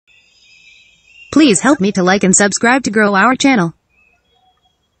Please help me to like and subscribe to grow our channel.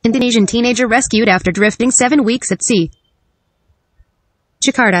 Indonesian teenager rescued after drifting 7 weeks at sea.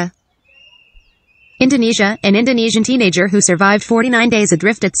 Jakarta, Indonesia. An Indonesian teenager who survived 49 days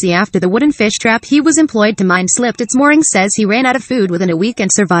adrift at sea after the wooden fish trap he was employed to mine slipped its moorings says he ran out of food within a week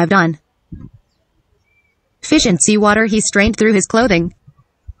and survived on fish and seawater he strained through his clothing.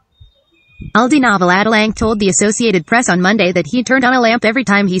 Aldi Naval Adalang told the Associated Press on Monday that he turned on a lamp every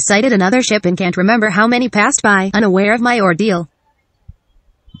time he sighted another ship and can't remember how many passed by, unaware of my ordeal.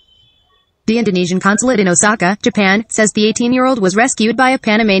 The Indonesian consulate in Osaka, Japan, says the 18-year-old was rescued by a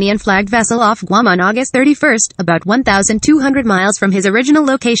Panamanian-flagged vessel off Guam on August 31st, about 1,200 miles from his original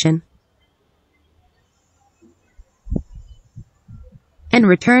location, and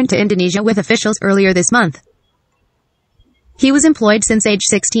returned to Indonesia with officials earlier this month. He was employed since age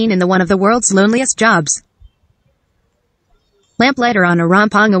 16 in one of the world's loneliest jobs. Lamplighter on a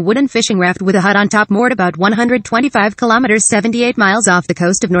rompong, a wooden fishing raft with a hut on top moored about 125 kilometers 78 miles off the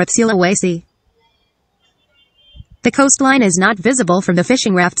coast of North Sulawesi. The coastline is not visible from the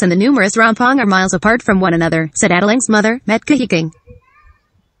fishing rafts and the numerous rompong are miles apart from one another, said Adalang's mother, Metka Hiking.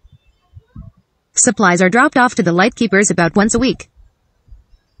 Supplies are dropped off to the lightkeepers about once a week.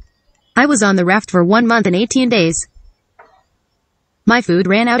 I was on the raft for 1 month and 18 days. My food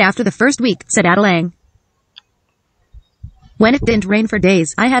ran out after the first week, said Adalang. When it didn't rain for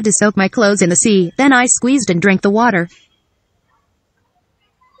days, I had to soak my clothes in the sea, then I squeezed and drank the water.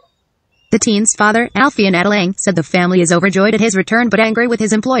 The teen's father, Alfian Adalang, said the family is overjoyed at his return but angry with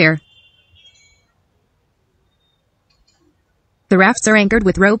his employer. The rafts are anchored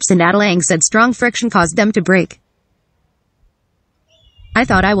with ropes and Adalang said strong friction caused them to break. I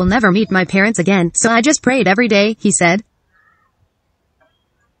thought I will never meet my parents again, so I just prayed every day, he said.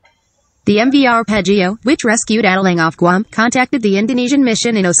 The MV Arpeggio, which rescued Adalang off Guam, contacted the Indonesian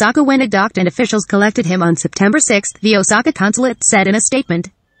mission in Osaka when it docked and officials collected him on September 6, the Osaka consulate said in a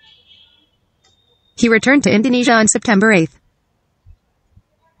statement. He returned to Indonesia on September 8.